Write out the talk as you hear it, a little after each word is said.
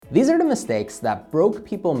These are the mistakes that broke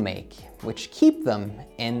people make, which keep them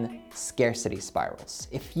in scarcity spirals.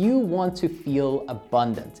 If you want to feel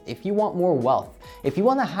abundant, if you want more wealth, if you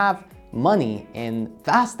want to have money in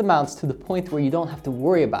vast amounts to the point where you don't have to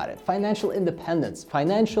worry about it, financial independence,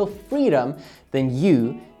 financial freedom, then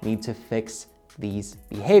you need to fix these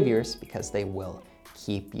behaviors because they will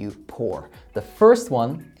keep you poor. The first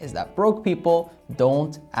one is that broke people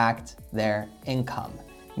don't act their income,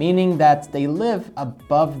 meaning that they live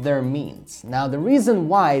above their means. Now, the reason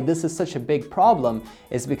why this is such a big problem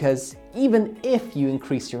is because even if you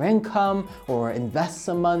increase your income or invest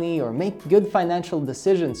some money or make good financial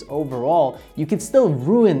decisions overall, you could still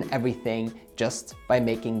ruin everything just by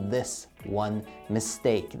making this one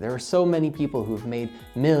mistake. There are so many people who've made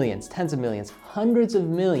millions, tens of millions, hundreds of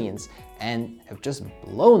millions, and have just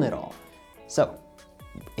blown it all. So,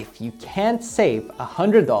 if you can't save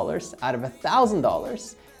 $100 out of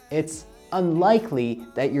 $1,000, it's unlikely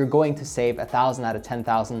that you're going to save 1,000 out of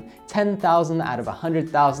 10,000, 10,000 out of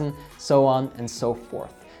 100,000, so on and so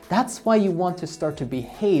forth. That's why you want to start to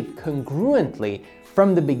behave congruently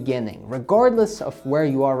from the beginning. Regardless of where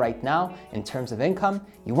you are right now in terms of income,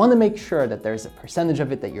 you want to make sure that there's a percentage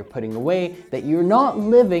of it that you're putting away, that you're not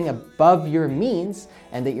living above your means,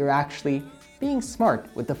 and that you're actually being smart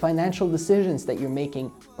with the financial decisions that you're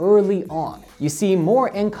making early on. You see, more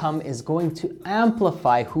income is going to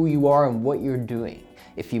amplify who you are and what you're doing.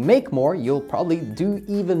 If you make more, you'll probably do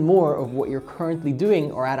even more of what you're currently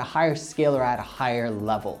doing or at a higher scale or at a higher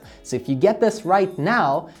level. So if you get this right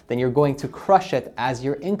now, then you're going to crush it as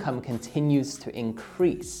your income continues to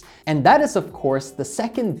increase. And that is, of course, the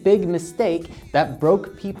second big mistake that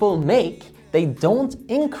broke people make. They don't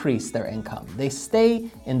increase their income. They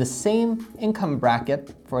stay in the same income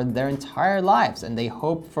bracket for their entire lives, and they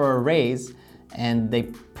hope for a raise, and they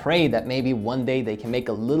pray that maybe one day they can make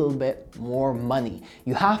a little bit more money.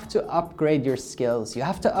 You have to upgrade your skills. You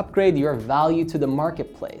have to upgrade your value to the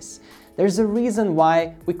marketplace. There's a reason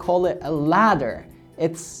why we call it a ladder.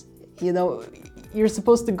 It's, you're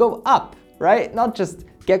supposed to go up, right? Not just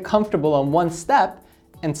get comfortable on one step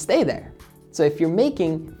and stay there. So if you're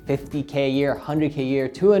making 50K a year, 100K a year,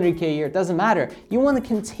 200K a year, it doesn't matter. You want to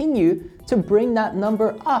continue to bring that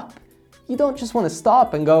number up. You don't just want to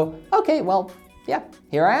stop and go, okay, well, yeah,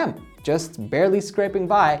 here I am, just barely scraping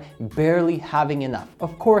by, barely having enough.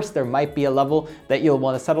 Of course, there might be a level that you'll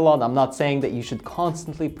want to settle on. I'm not saying that you should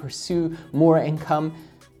constantly pursue more income,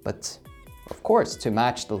 but of course, to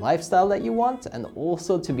match the lifestyle that you want and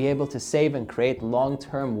also to be able to save and create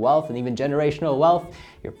long-term wealth and even generational wealth,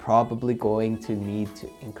 you're probably going to need to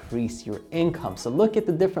increase your income. So look at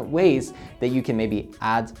the different ways that you can maybe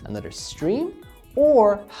add another stream,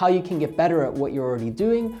 or how you can get better at what you're already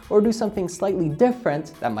doing, or do something slightly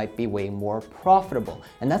different that might be way more profitable.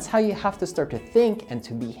 And that's how you have to start to think and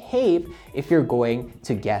to behave if you're going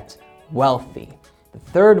to get wealthy. The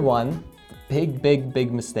third one,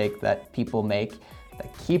 big mistake that people make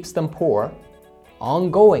that keeps them poor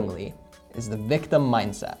ongoingly is the victim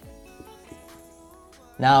mindset.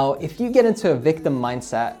 Now, if you get into a victim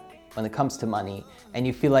mindset when it comes to money and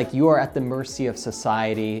you feel like you are at the mercy of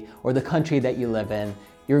society or the country that you live in,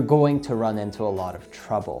 you're going to run into a lot of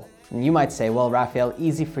trouble. And you might say, well, Raphael,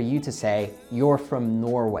 easy for you to say, you're from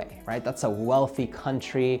Norway, right? That's a wealthy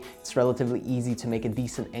country. It's relatively easy to make a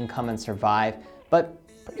decent income and survive. But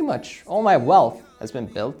pretty much all my wealth has been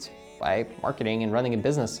built by marketing and running a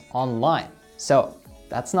business online. So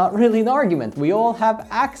that's not really an argument. We all have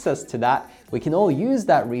access to that. We can all use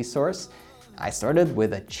that resource. I started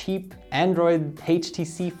with a cheap Android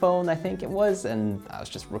HTC phone, I think it was, and I was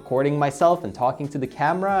just recording myself and talking to the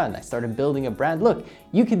camera, and I started building a brand. Look,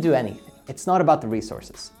 you can do anything. It's not about the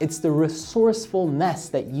resources. It's the resourcefulness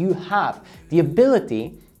that you have, the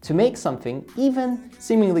ability to make something even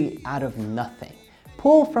seemingly out of nothing.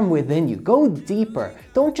 Pull from within you, go deeper.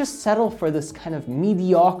 Don't just settle for this kind of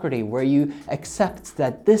mediocrity where you accept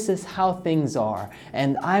that this is how things are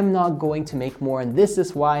and I'm not going to make more and this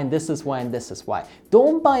is why and this is why and this is why.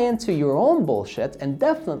 Don't buy into your own bullshit, and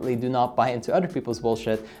definitely do not buy into other people's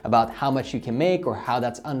bullshit about how much you can make or how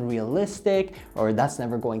that's unrealistic or that's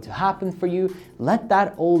never going to happen for you. Let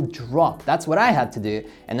that all drop. That's what I had to do.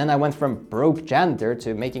 And then I went from broke janitor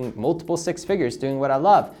to making multiple six figures doing what I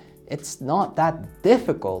love. It's not that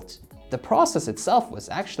difficult. the process itself was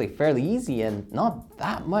actually fairly easy and not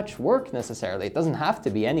that much work necessarily. It doesn't have to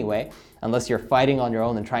be anyway, unless you're fighting on your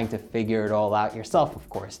own and trying to figure it all out yourself, of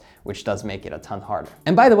course, which does make it a ton harder.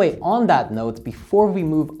 And by the way, on that note, before we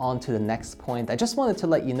move on to the next point, I just wanted to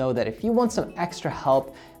let you know that if you want some extra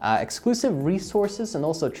help, exclusive resources, and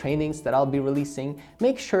also trainings that I'll be releasing,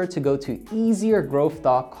 make sure to go to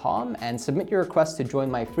easiergrowth.com and submit your request to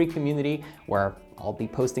join my free community, where I'll be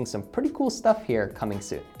posting some pretty cool stuff here coming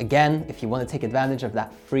soon. Again, if you want to take advantage of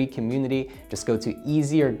that free community, just go to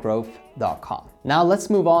easiergrowth.com. Now let's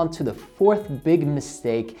move on to the fourth big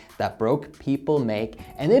mistake that broke people make,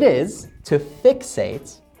 and it is to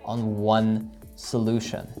fixate on one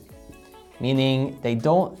solution. Meaning they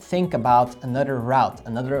don't think about another route,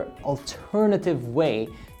 another alternative way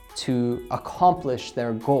to accomplish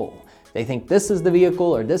their goal. They think this is the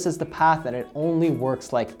vehicle or this is the path and it only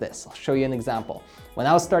works like this. I'll show you an example. When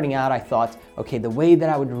I was starting out, I thought, okay, the way that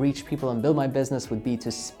I would reach people and build my business would be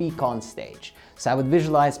to speak on stage. So I would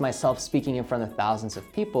visualize myself speaking in front of thousands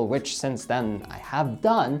of people, which since then I have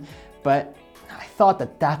done, but I thought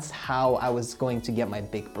that that's how I was going to get my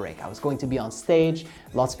big break. I was going to be on stage,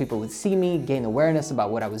 lots of people would see me, gain awareness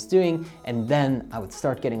about what I was doing, and then I would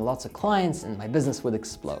start getting lots of clients and my business would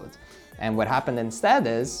explode. And what happened instead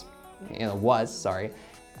is,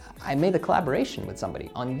 I made a collaboration with somebody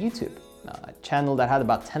on YouTube, a channel that had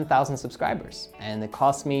about 10,000 subscribers, and it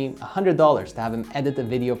cost me $100 to have him edit the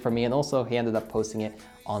video for me, and also he ended up posting it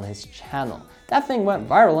on his channel. That thing went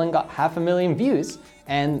viral and got 500,000 views,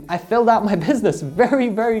 and I filled out my business very,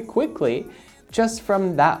 very quickly just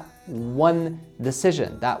from that one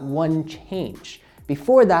decision, that one change.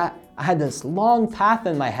 Before that, I had this long path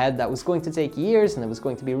in my head that was going to take years, and it was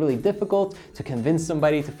going to be really difficult to convince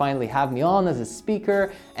somebody to finally have me on as a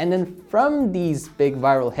speaker. And then from these big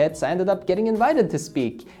viral hits, I ended up getting invited to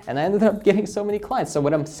speak, and I ended up getting so many clients. So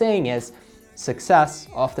what I'm saying is, success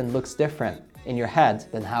often looks different in your head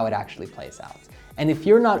than how it actually plays out. And if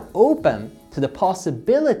you're not open to the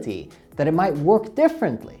possibility that it might work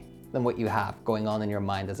differently than what you have going on in your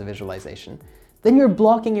mind as a visualization, then you're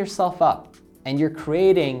blocking yourself up and you're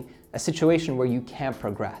creating a situation where you can't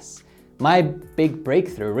progress. My big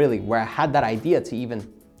breakthrough, really, where I had that idea to even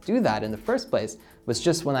do that in the first place, was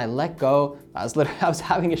just when I let go. I was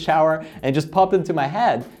having a shower and it just popped into my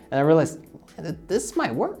head, and I realized, this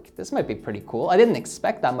might work. This might be pretty cool. I didn't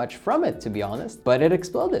expect that much from it, to be honest, but it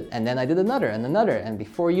exploded. And then I did another and another, and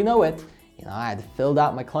before you know it, I had filled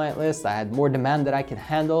out my client list, I had more demand that I could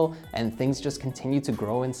handle, and things just continued to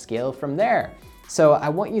grow and scale from there. So I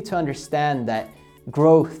want you to understand that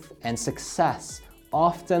growth and success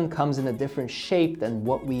often comes in a different shape than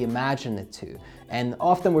what we imagine it to. And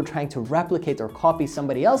often we're trying to replicate or copy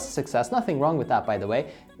somebody else's success. Nothing wrong with that, by the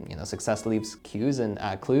way. Success leaves cues and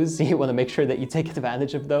clues. You want to make sure that you take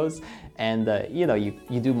advantage of those, and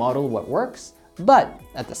you do model what works. But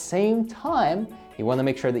at the same time, you want to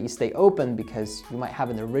make sure that you stay open, because you might have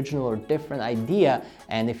an original or different idea,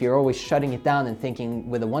 and if you're always shutting it down and thinking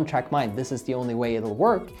with a one-track mind, this is the only way it'll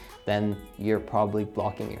work, then you're probably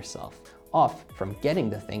blocking yourself off from getting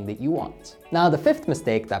the thing that you want. Now, the fifth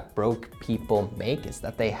mistake that broke people make is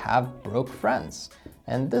that they have broke friends.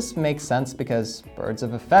 And this makes sense because birds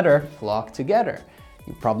of a feather flock together.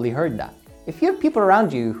 You probably heard that. If you have people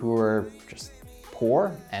around you who are just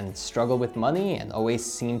poor and struggle with money and always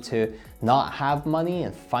seem to not have money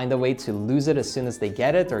and find a way to lose it as soon as they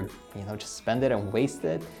get it, or just spend it and waste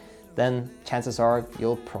it, then chances are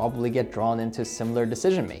you'll probably get drawn into similar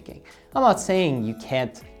decision making. I'm not saying you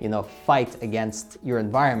can't, fight against your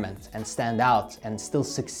environment and stand out and still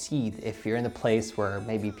succeed if you're in a place where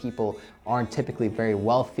maybe people aren't typically very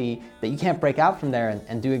wealthy, that you can't break out from there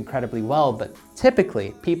and do incredibly well. But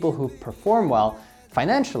typically, people who perform well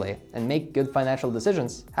financially and make good financial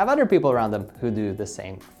decisions have other people around them who do the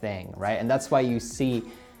same thing, right? And that's why you see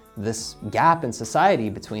this gap in society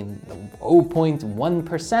between the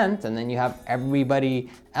 0.1% and then you have everybody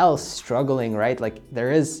else struggling, right? Like,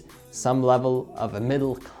 there is some level of a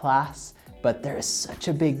middle class, but there is such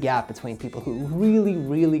a big gap between people who really,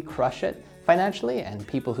 really crush it financially and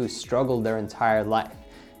people who struggle their entire life.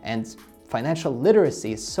 And financial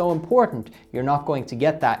literacy is so important. You're not going to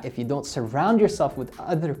get that if you don't surround yourself with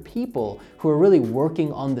other people who are really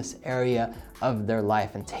working on this area of their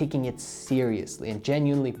life and taking it seriously and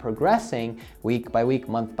genuinely progressing week by week,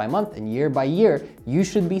 month by month, and year by year. You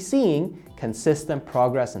should be seeing consistent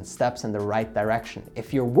progress and steps in the right direction.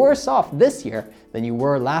 If you're worse off this year than you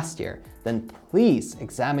were last year, then please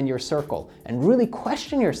examine your circle and really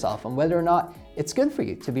question yourself on whether or not it's good for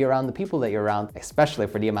you to be around the people that you're around, especially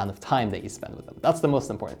for the amount of time that you spend with them. That's the most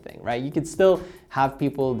important thing, right? You could still have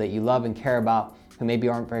people that you love and care about who maybe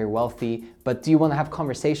aren't very wealthy, but do you want to have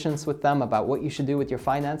conversations with them about what you should do with your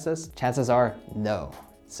finances? Chances are no.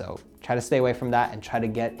 So try to stay away from that and try to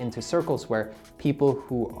get into circles where people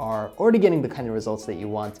who are already getting the kind of results that you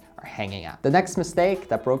want are hanging out. The next mistake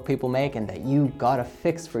that broke people make and that you gotta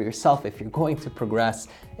fix for yourself if you're going to progress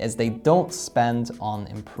is they don't spend on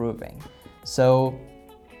improving. So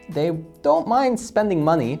they don't mind spending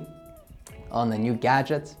money on a new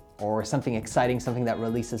gadget or something exciting, something that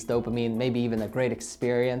releases dopamine, maybe even a great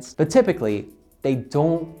experience, but typically they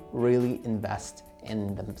don't really invest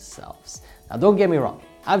in themselves. Now, don't get me wrong.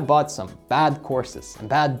 I've bought some bad courses and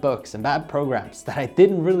bad books and bad programs that I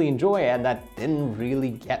didn't really enjoy and that didn't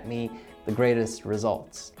really get me the greatest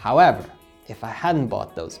results. However, if I hadn't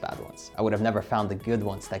bought those bad ones, I would have never found the good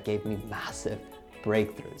ones that gave me massive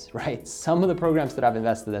breakthroughs, right? Some of the programs that I've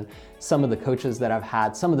invested in, some of the coaches that I've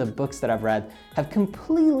had, some of the books that I've read have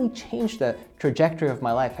completely changed the trajectory of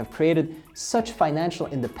my life, have created such financial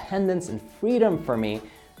independence and freedom for me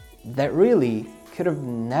that really could have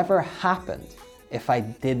never happened if I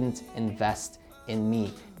didn't invest in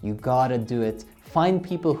me. You gotta do it. Find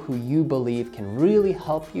people who you believe can really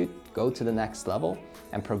help you go to the next level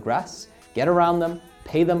and progress. Get around them,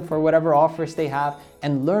 pay them for whatever offers they have,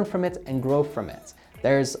 and learn from it and grow from it.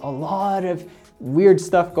 There's a lot of weird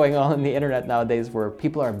stuff going on the internet nowadays where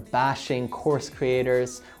people are bashing course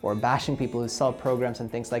creators or bashing people who sell programs and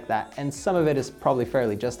things like that. And some of it is probably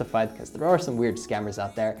fairly justified because there are some weird scammers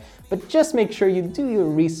out there. But just make sure you do your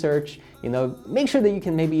research, make sure that you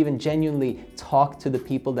can maybe even genuinely talk to the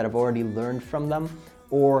people that have already learned from them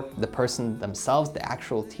or the person themselves, the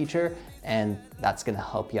actual teacher, and that's gonna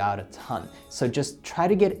help you out a ton. So just try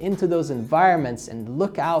to get into those environments and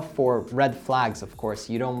look out for red flags, of course.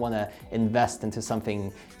 You don't wanna invest into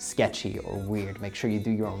something sketchy or weird. Make sure you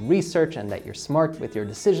do your own research and that you're smart with your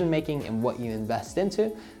decision making and what you invest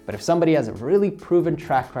into. But if somebody has a really proven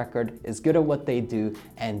track record, is good at what they do,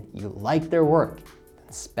 and you like their work,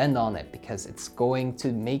 spend on it because it's going to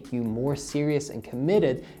make you more serious and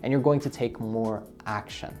committed and you're going to take more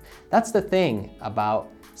action. That's the thing about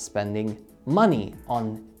spending money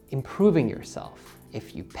on improving yourself.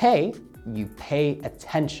 If you pay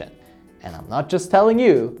attention. And I'm not just telling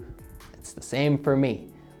you, it's the same for me.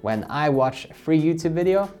 When I watch a free YouTube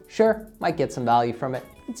video, sure, might get some value from it.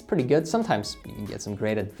 It's pretty good. Sometimes you can get some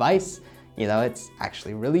great advice. It's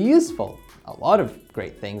actually really useful. A lot of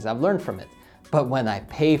great things I've learned from it. But when I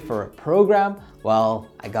pay for a program, well,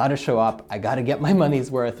 I gotta show up, I gotta get my money's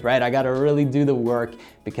worth, right? I gotta really do the work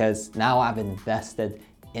because now I've invested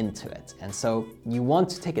into it. And so you want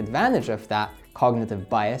to take advantage of that cognitive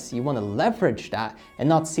bias, you wanna leverage that and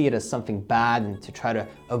not see it as something bad and to try to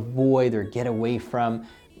avoid or get away from.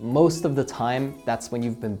 Most of the time, that's when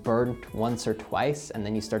you've been burnt once or twice, and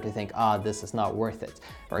then you start to think, this is not worth it.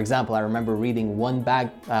 For example, I remember reading one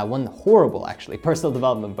horrible, actually, personal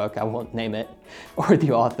development book, I won't name it, or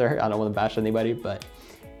the author, I don't want to bash anybody, but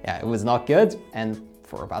yeah, it was not good. And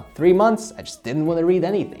for about 3 months, I just didn't want to read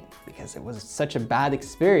anything because it was such a bad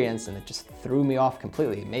experience and it just threw me off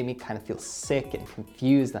completely. It made me kind of feel sick and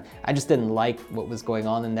confused. I just didn't like what was going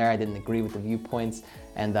on in there. I didn't agree with the viewpoints.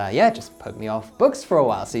 And it just put me off books for a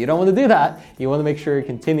while. So you don't want to do that. You want to make sure you're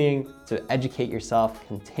continuing to educate yourself,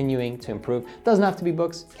 continuing to improve. It doesn't have to be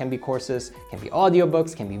books, it can be courses, it can be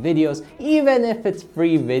audiobooks, it can be videos. Even if it's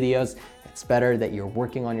free videos, it's better that you're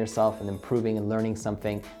working on yourself and improving and learning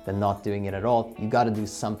something than not doing it at all. You got to do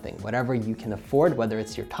something. Whatever you can afford, whether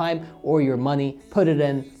it's your time or your money, put it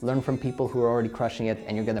in, learn from people who are already crushing it,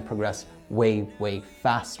 and you're going to progress way, way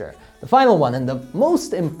faster. The final one, and the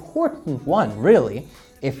most important one, really,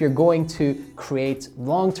 if you're going to create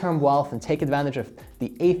long-term wealth and take advantage of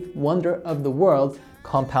the eighth wonder of the world,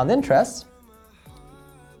 compound interest,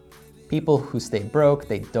 people who stay broke,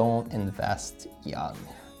 they don't invest young.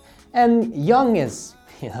 And young is,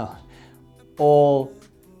 all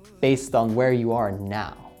based on where you are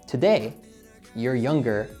now. Today, you're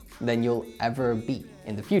younger than you'll ever be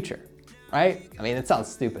in the future, right? I mean, it sounds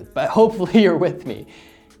stupid, but hopefully you're with me.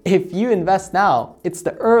 If you invest now, it's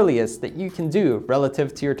the earliest that you can do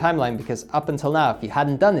relative to your timeline because up until now, if you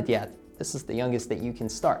hadn't done it yet, this is the youngest that you can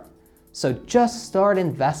start. So just start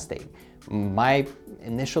investing. My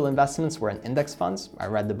initial investments were in index funds. I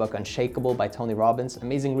read the book Unshakable by Tony Robbins,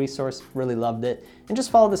 amazing resource, really loved it, and just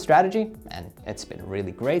followed the strategy, and it's been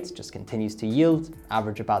really great. It just continues to yield,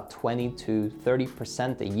 average about 20 to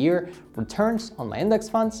 30% a year returns on my index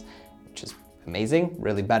funds, which is amazing,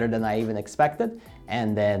 really better than I even expected.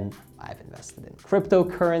 And then I've invested in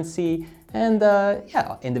cryptocurrency and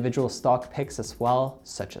individual stock picks as well,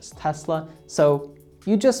 such as Tesla. So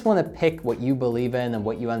You just want to pick what you believe in and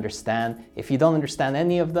what you understand. If you don't understand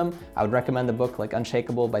any of them, I would recommend a book like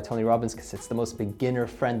Unshakable by Tony Robbins because it's the most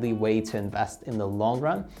beginner-friendly way to invest in the long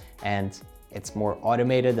run. And it's more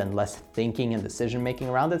automated and less thinking and decision-making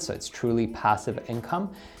around it, so it's truly passive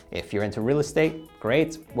income. If you're into real estate,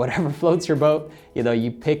 great, whatever floats your boat.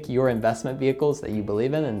 You pick your investment vehicles that you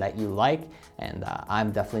believe in and that you like. And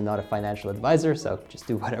I'm definitely not a financial advisor, so just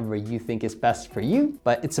do whatever you think is best for you.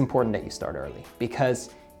 But it's important that you start early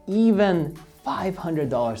because even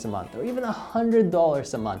 $500 a month or even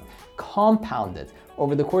 $100 a month compounded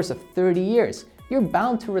over the course of 30 years, you're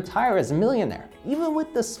bound to retire as a millionaire, even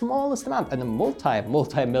with the smallest amount, and a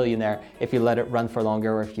multi-millionaire if you let it run for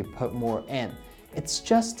longer or if you put more in. It's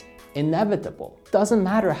just inevitable. Doesn't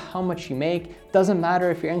matter how much you make, doesn't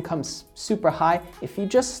matter if your income's super high. If you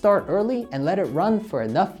just start early and let it run for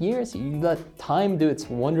enough years, you let time do its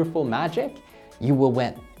wonderful magic, you will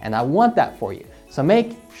win. And I want that for you. So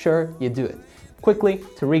make sure you do it. Quickly,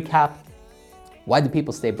 to recap, why do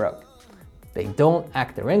people stay broke? They don't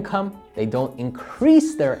act their income, they don't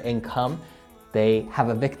increase their income, they have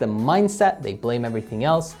a victim mindset, they blame everything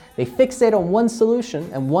else, they fixate on one solution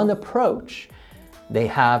and one approach, they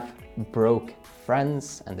have broke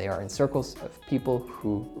friends and they are in circles of people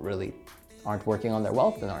who really aren't working on their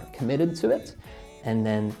wealth and aren't committed to it, and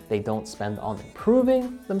then they don't spend on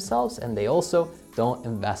improving themselves and they also don't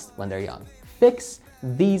invest when they're young. Fix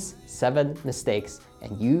these 7 mistakes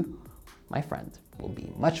and you, my friend, will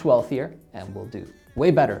be much wealthier and will do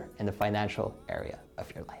way better in the financial area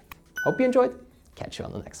of your life. Hope you enjoyed. Catch you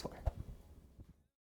on the next one.